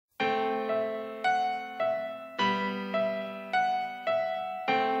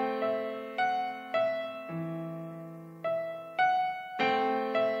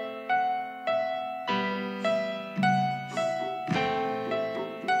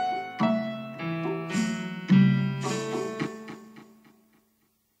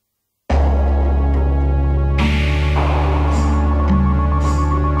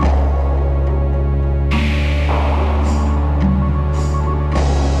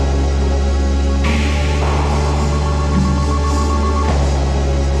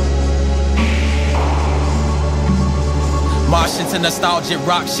into nostalgic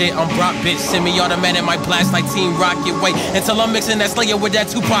rock shit. I'm Brock, bitch, semi-automatic, my blast like Team Rocket. Wait until I'm mixing that Slayer with that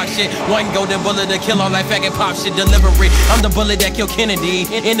Tupac shit. One golden bullet to kill all that faggot pop shit. Delivery, I'm the bullet that killed Kennedy.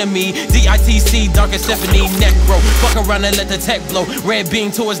 Enemy, DITC, Dark and Stephanie, Necro. Fuck around and let the tech blow. Red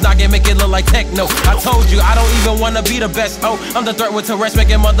beam to his noggin, make it look like techno. I told you, I don't even wanna be the best, oh. I'm the threat with Tourette's,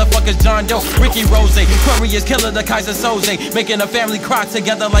 making motherfuckers John Doe. Ricky Rose, Curry is killer, the Kaiser Soze. Making a family cry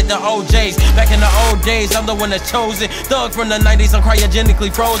together like the OJs. Back in the old days, I'm the one that's chosen. Thug from the 90s, I'm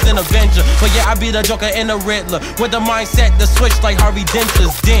cryogenically frozen. Avenger, but yeah, I be the Joker and the Riddler. With the mindset, the switch like Harvey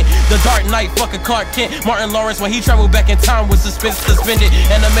Dent's Dent. The Dark Knight, fucking Clark Kent. Martin Lawrence when he traveled back in time with suspended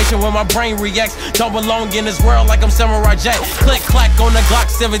animation when my brain reacts. Don't belong in this world like I'm Samurai Jack. Click clack on the Glock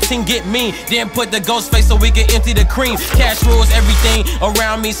 17, get mean. Then put the ghost face so we can empty the cream. Cash rules everything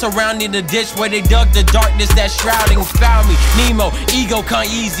around me, surrounding the ditch where they dug the darkness that shrouding found me. Nemo, ego can't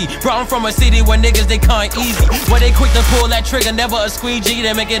easy. Bro, I'm from a city where niggas they can't easy. Where they quick to pull that trigger, never a squeegee.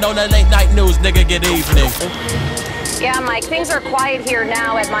 They make it on the late night news, nigga, good evening. Yeah, Mike, things are quiet here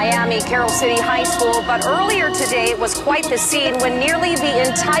now at Miami Carroll City High School, but earlier today it was quite the scene when nearly the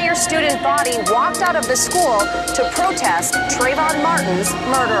entire student body walked out of the school to protest Trayvon Martin's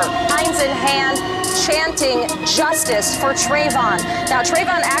murder. Signs in hand, chanting justice for Trayvon. Now,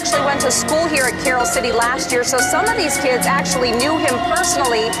 Trayvon actually went to school here at Carroll City last year, so some of these kids actually knew him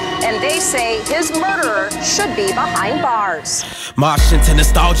personally, and they say his murderer should be behind bars. Marching to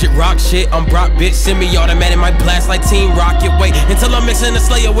nostalgic rock shit. I'm Brock, bitch, semi-automatic, my blast like Team Rocket. Wait until I'm mixing the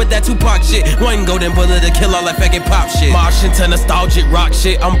Slayer with that Tupac shit. One golden bullet to kill all that faggot pop shit. Marching to nostalgic rock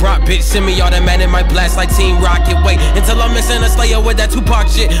shit. I'm Brock, bitch, semi-automatic, my blast like Team Rocket. Wait until I'm mixing the Slayer with that Tupac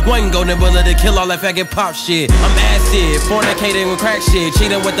shit. One golden bullet to kill all that faggot pop shit. I'm acid, fornicating with crack shit,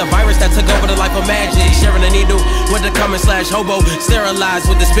 cheating with the virus that took over the life of magic. Sharing a needle with the /hobo, sterilized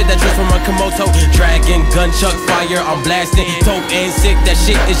with the spit that drips from a Komodo. Dragon, gun, chuck, fire, I'm blasting. Dope and sick, that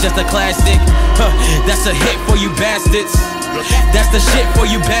shit is just a classic. That's a hit for you bastards. That's the shit for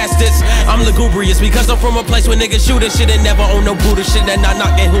you bastards. I'm lugubrious because I'm from a place where niggas shooting shit and never own no Buddha shit. That not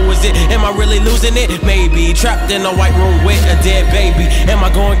knocking, who is it? Am I really losing it? Maybe. Trapped in a white room with a dead baby. Am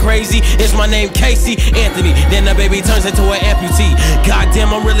I going crazy? Is my name Casey Anthony? Then the baby turns into an amputee.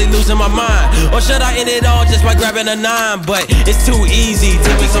 Goddamn, I'm really losing my mind. Or should I end it all just by grabbing a 9? But it's too easy.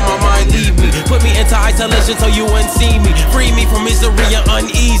 Demons on my mind leave me. Put me into isolation so you wouldn't see me. Free me from misery and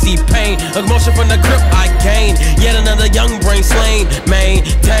uneasy pain. Emotion from the grip I gain. Yet another young brain slain,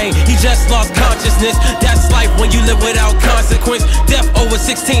 maintain. He just lost consciousness. That's life when you live without consequence. Death over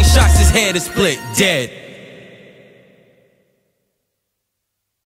 16 shots, his head is split, dead.